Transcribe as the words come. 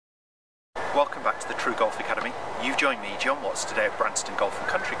Welcome back to the TruGolf Academy. You've joined me, Jon Watts, today at Branston Golf and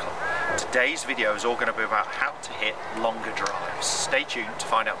Country Club. Today's video is all going to be about how to hit longer drives. Stay tuned to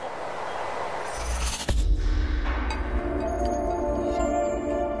find out more.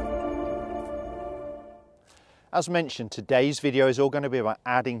 As mentioned, today's video is all going to be about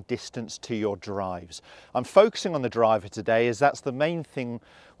adding distance to your drives. I'm focusing on the driver today as that's the main thing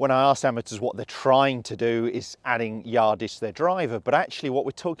when I ask amateurs what they're trying to do is adding yardage to their driver. But actually what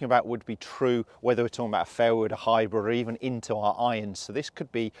we're talking about would be true whether we're talking about a fairwood, a hybrid, or even into our irons. So this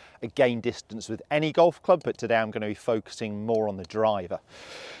could be a gain distance with any golf club, but today I'm going to be focusing more on the driver.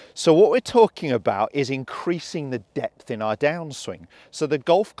 So what we're talking about is increasing the depth in our downswing. So the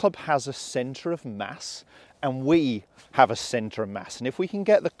golf club has a centre of mass, and we have a centre of mass. And if we can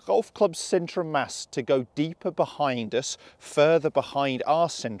get the golf club's centre of mass to go deeper behind us, further behind our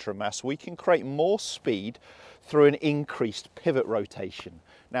centre of mass, we can create more speed through an increased pivot rotation.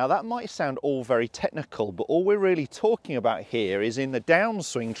 Now that might sound all very technical, but all we're really talking about here is in the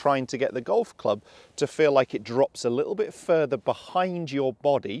downswing trying to get the golf club to feel like it drops a little bit further behind your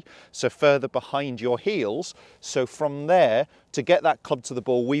body, so further behind your heels. So from there, to get that club to the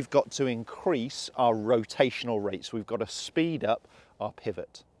ball, we've got to increase our rotational rates. We've got to speed up our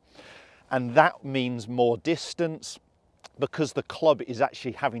pivot. And that means more distance because the club is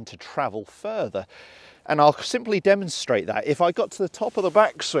actually having to travel further. And I'll simply demonstrate that. If I got to the top of the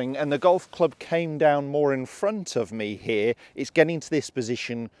backswing and the golf club came down more in front of me here, it's getting to this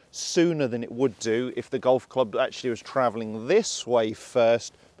position sooner than it would do if the golf club actually was traveling this way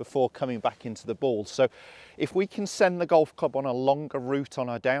first before coming back into the ball. So if we can send the golf club on a longer route on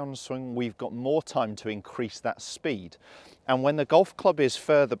our downswing, we've got more time to increase that speed. And when the golf club is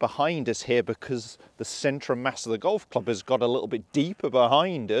further behind us here, because the centre of mass of the golf club has got a little bit deeper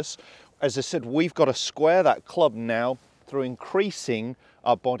behind us, as I said, we've got to square that club now through increasing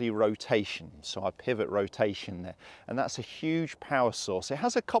our body rotation, so our pivot rotation there. And that's a huge power source. It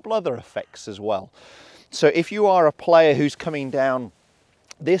has a couple other effects as well. So if you are a player who's coming down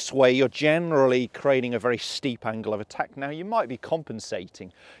this way, you're generally creating a very steep angle of attack. Now you might be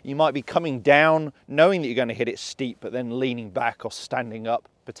compensating. You might be coming down knowing that you're going to hit it steep, but then leaning back or standing up,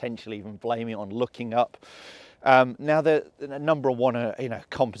 potentially even blaming it on looking up. Now there are a number of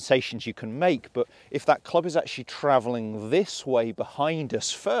compensations you can make, but if that club is actually traveling this way behind us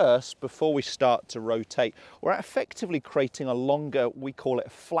first before we start to rotate, we're effectively creating a longer, we call it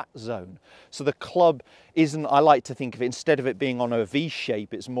a flat zone. So the club isn't, I like to think of it, instead of it being on a V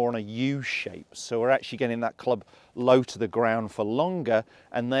shape, it's more on a U shape. So we're actually getting that club low to the ground for longer,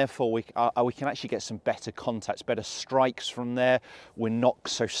 and therefore we can actually get some better contacts, better strikes from there. We're not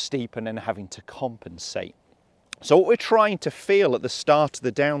so steep and then having to compensate. So what we're trying to feel at the start of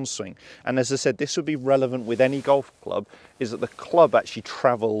the downswing, and as I said, this would be relevant with any golf club, is that the club actually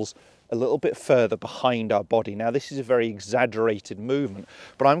travels a little bit further behind our body. Now this is a very exaggerated movement,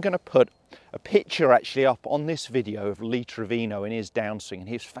 but I'm going to put a picture actually up on this video of Lee Trevino in his downswing, and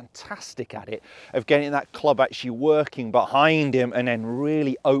he's fantastic at it, of getting that club actually working behind him and then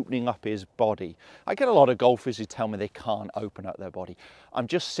really opening up his body. I get a lot of golfers who tell me they can't open up their body. I'm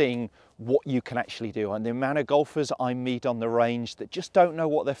just seeing what you can actually do, and the amount of golfers I meet on the range that just don't know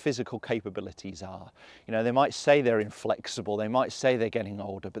what their physical capabilities are. You know, they might say they're inflexible, they might say they're getting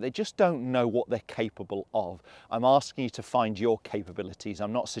older, but they just don't know what they're capable of. I'm asking you to find your capabilities.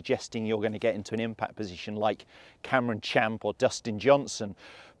 I'm not suggesting you're going to get into an impact position like Cameron Champ or Dustin Johnson,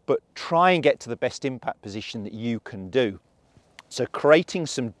 but try and get to the best impact position that you can do. So creating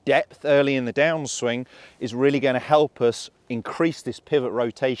some depth early in the downswing is really going to help us increase this pivot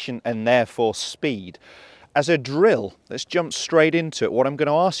rotation and therefore speed. As a drill, let's jump straight into it. What I'm going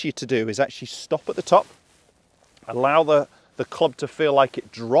to ask you to do is actually stop at the top, allow the club to feel like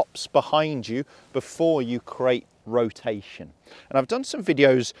it drops behind you before you create rotation. And I've done some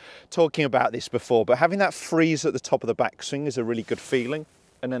videos talking about this before, but having that freeze at the top of the backswing is a really good feeling.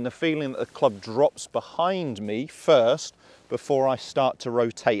 And then the feeling that the club drops behind me first before I start to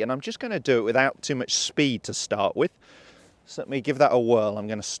rotate. And I'm just going to do it without too much speed to start with. So let me give that a whirl. I'm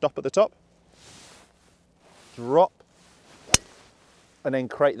going to stop at the top, drop, and then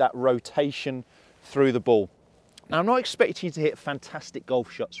create that rotation through the ball. Now I'm not expecting you to hit fantastic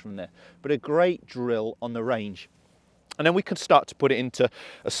golf shots from there, but a great drill on the range. And then we can start to put it into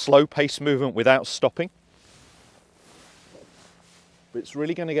a slow pace movement without stopping. But it's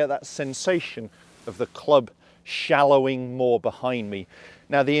really going to get that sensation of the club shallowing more behind me.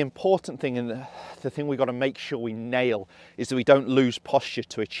 Now the important thing, and the thing we've got to make sure we nail, is that we don't lose posture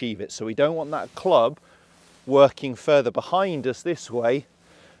to achieve it. So we don't want that club working further behind us this way,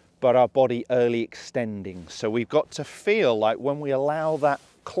 but our body early extending. So we've got to feel like when we allow that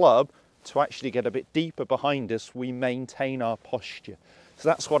club to actually get a bit deeper behind us, we maintain our posture. So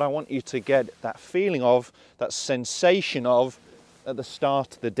that's what I want you to get that feeling of, that sensation of at the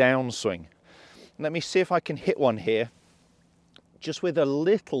start of the downswing. Let me see if I can hit one here, just with a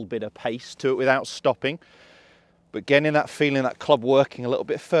little bit of pace to it without stopping, but getting that feeling, that club working a little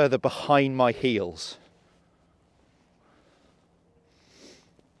bit further behind my heels.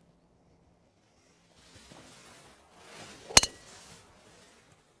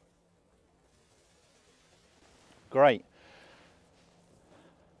 Great.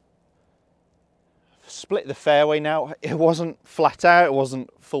 Split the fairway now. It wasn't flat out, it wasn't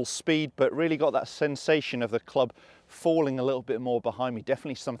full speed, but really got that sensation of the club falling a little bit more behind me.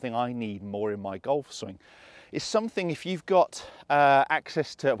 Definitely something I need more in my golf swing. It's something, if you've got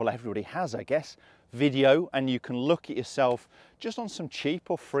access to, well, everybody has, I guess, video, and you can look at yourself just on some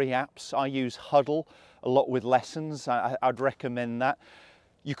cheap or free apps. I use Huddle a lot with lessons. I'd recommend that.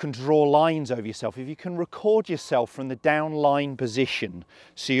 You can draw lines over yourself. If you can record yourself from the down line position,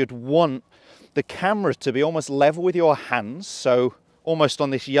 so you'd want the camera to be almost level with your hands, so almost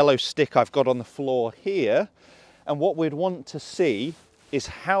on this yellow stick I've got on the floor here, and what we'd want to see is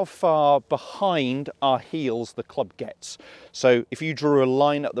how far behind our heels the club gets. So if you drew a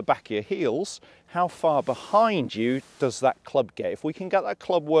line up the back of your heels, how far behind you does that club get? If we can get that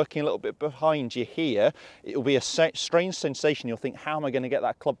club working a little bit behind you here, it'll be a strange sensation. You'll think, how am I going to get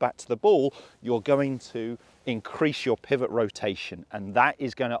that club back to the ball? You're going to increase your pivot rotation, and that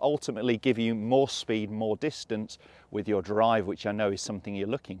is going to ultimately give you more speed, more distance with your drive, which I know is something you're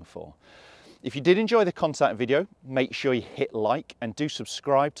looking for. If you did enjoy the content video, make sure you hit like and do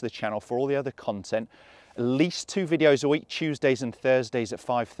subscribe to the channel for all the other content. At least 2 videos a week, Tuesdays and Thursdays at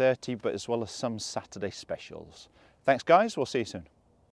 5:30, but as well as some Saturday specials. Thanks guys, we'll see you soon.